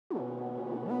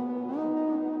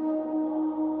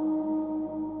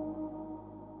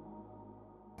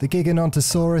The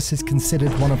Giganotosaurus is considered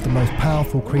one of the most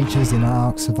powerful creatures in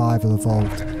Ark Survival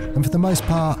Evolved, and for the most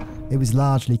part, it was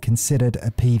largely considered a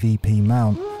PvP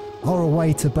mount, or a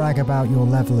way to brag about your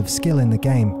level of skill in the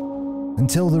game.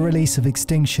 Until the release of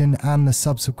Extinction and the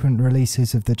subsequent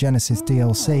releases of the Genesis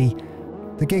DLC,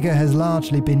 the Giga has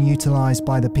largely been utilised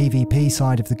by the PvP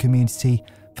side of the community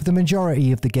for the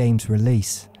majority of the game's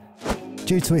release.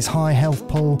 Due to its high health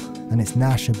pool and its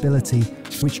Nash ability,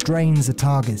 which drains a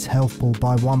target's health pool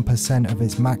by 1% of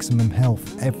its maximum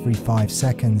health every 5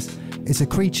 seconds, it's a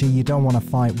creature you don't want to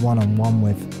fight one-on-one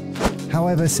with.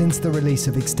 However, since the release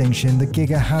of Extinction, the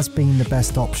Giga has been the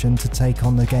best option to take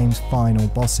on the game's final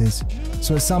bosses.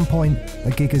 So at some point,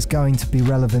 a Giga's going to be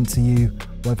relevant to you,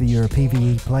 whether you're a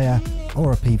PvE player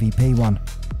or a PvP one.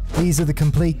 These are the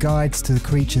complete guides to the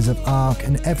creatures of Ark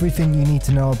and everything you need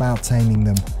to know about taming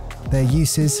them, their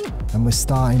uses, and we're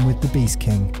starting with the Beast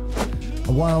King.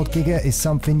 A wild Giga is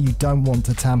something you don't want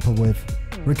to tamper with.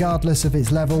 Regardless of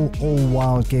its level, all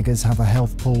wild Gigas have a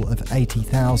health pool of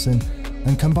 80,000,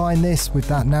 and combine this with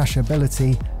that Nash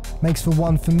ability makes for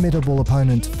one formidable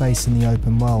opponent to face in the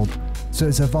open world, so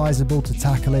it's advisable to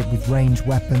tackle it with ranged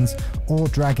weapons or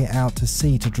drag it out to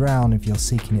sea to drown if you're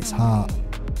seeking its heart.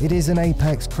 It is an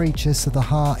apex creature, so the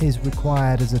heart is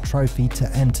required as a trophy to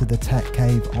enter the tech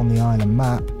cave on the island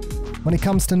map. When it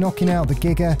comes to knocking out the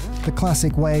Giga, the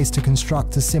classic way is to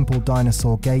construct a simple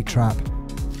dinosaur gate trap.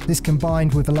 This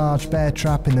combined with a large bear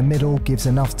trap in the middle gives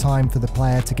enough time for the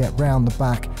player to get round the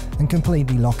back and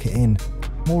completely lock it in.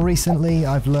 More recently,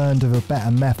 I've learned of a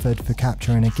better method for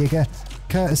capturing a Giga,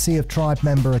 courtesy of tribe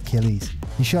member Achilles.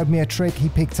 He showed me a trick he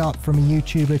picked up from a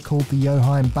YouTuber called the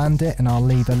Johtunn Bandit, and I'll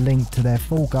leave a link to their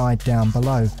full guide down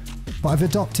below. But I've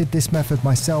adopted this method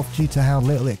myself due to how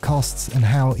little it costs and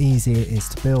how easy it is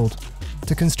to build.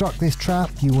 To construct this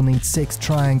trap, you will need 6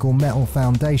 triangle metal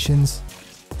foundations,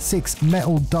 6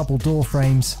 metal double door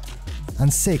frames,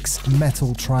 and 6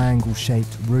 metal triangle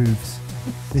shaped roofs.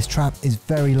 This trap is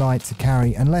very light to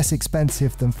carry and less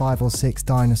expensive than 5 or 6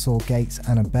 dinosaur gates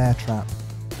and a bear trap.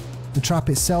 The trap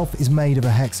itself is made of a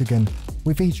hexagon,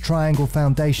 with each triangle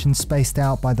foundation spaced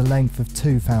out by the length of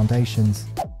 2 foundations.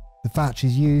 The thatch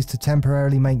is used to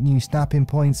temporarily make new snapping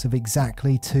points of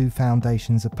exactly 2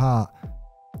 foundations apart,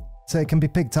 so it can be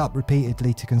picked up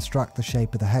repeatedly to construct the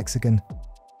shape of the hexagon.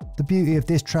 The beauty of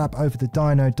this trap over the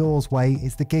dino door's way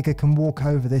is the Giga can walk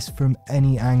over this from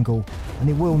any angle, and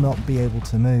it will not be able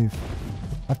to move.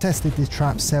 I've tested this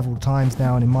trap several times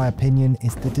now, and in my opinion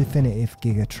it's the definitive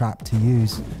Giga trap to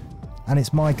use. And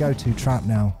it's my go-to trap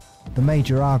now. The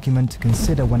major argument to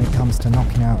consider when it comes to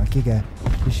knocking out a Giga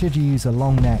is should you use a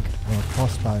long neck or a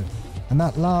crossbow, and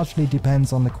that largely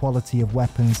depends on the quality of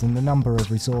weapons and the number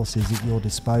of resources at your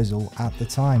disposal at the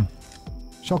time.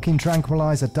 Shocking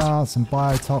tranquilizer darts and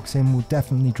biotoxin will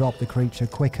definitely drop the creature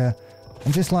quicker,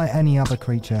 and just like any other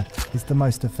creature, is the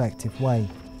most effective way.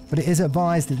 But it is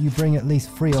advised that you bring at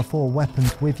least 3 or 4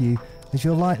 weapons with you, as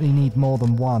you'll likely need more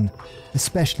than one,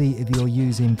 especially if you're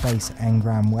using base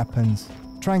engram weapons.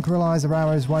 Tranquilizer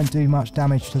arrows won't do much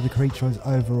damage to the creature's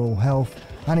overall health,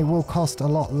 and it will cost a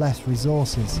lot less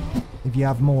resources. If you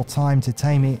have more time to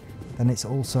tame it, then it's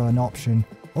also an option,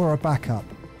 or a backup.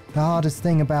 The hardest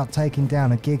thing about taking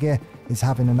down a Giga is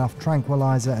having enough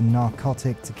tranquilizer and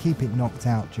narcotic to keep it knocked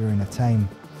out during a tame.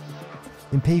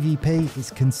 In PvP,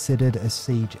 it's considered a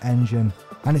siege engine,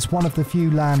 and it's one of the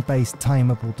few land-based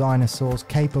tameable dinosaurs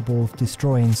capable of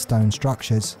destroying stone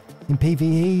structures. In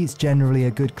PvE, it's generally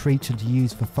a good creature to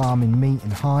use for farming meat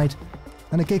and hide,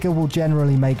 and a Giga will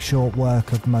generally make short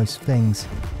work of most things.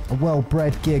 A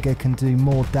well-bred Giga can do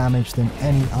more damage than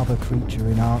any other creature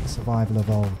in Ark Survival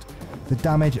Evolved. The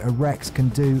damage a Rex can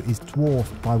do is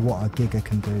dwarfed by what a Giga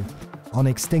can do. On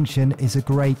Extinction is a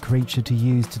great creature to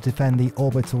use to defend the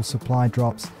orbital supply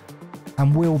drops,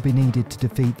 and will be needed to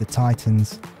defeat the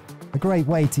Titans. A great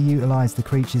way to utilise the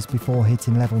creatures before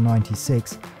hitting level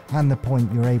 96, and the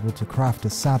point you're able to craft a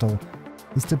saddle,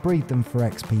 is to breed them for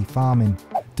XP farming.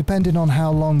 Depending on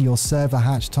how long your server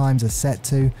hatch times are set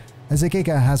to, as a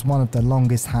Giga has one of the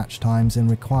longest hatch times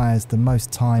and requires the most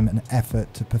time and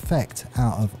effort to perfect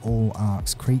out of all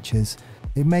Ark's creatures,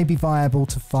 it may be viable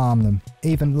to farm them.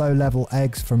 Even low-level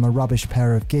eggs from a rubbish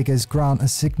pair of Gigas grant a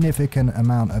significant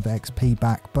amount of XP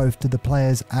back both to the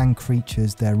players and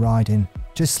creatures they're riding.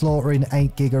 Just slaughtering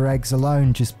 8 Giga eggs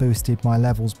alone just boosted my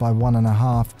levels by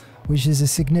 1.5, which is a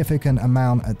significant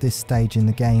amount at this stage in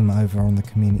the game over on the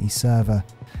community server.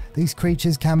 These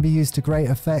creatures can be used to great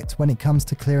effect when it comes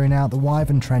to clearing out the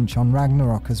Wyvern Trench on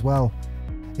Ragnarok as well.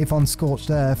 If on Scorched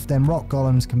Earth, then rock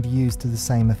golems can be used to the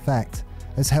same effect,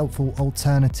 as helpful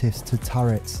alternatives to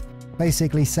turrets.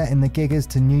 Basically setting the gigas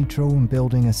to neutral and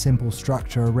building a simple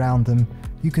structure around them,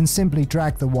 you can simply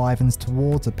drag the wyverns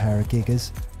towards a pair of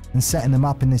gigas, and setting them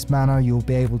up in this manner you'll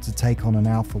be able to take on an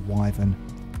alpha wyvern.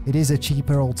 It is a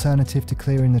cheaper alternative to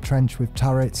clearing the trench with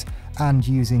turrets and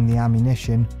using the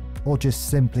ammunition, or just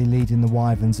simply leading the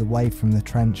wyverns away from the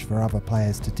trench for other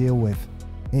players to deal with.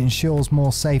 It ensures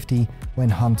more safety when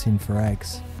hunting for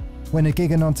eggs. When a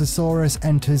Giganotosaurus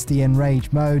enters the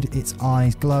enrage mode, its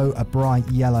eyes glow a bright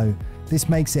yellow. This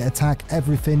makes it attack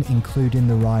everything, including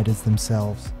the riders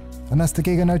themselves. And that's the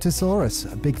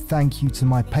Giganotosaurus. A big thank you to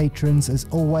my patrons as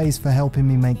always for helping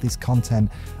me make this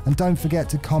content, and don't forget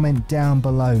to comment down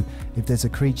below if there's a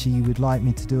creature you would like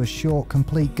me to do a short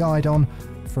complete guide on,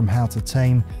 from how to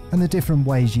tame and the different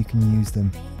ways you can use them.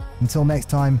 Until next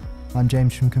time, I'm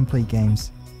James from Complete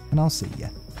Games, and I'll see ya.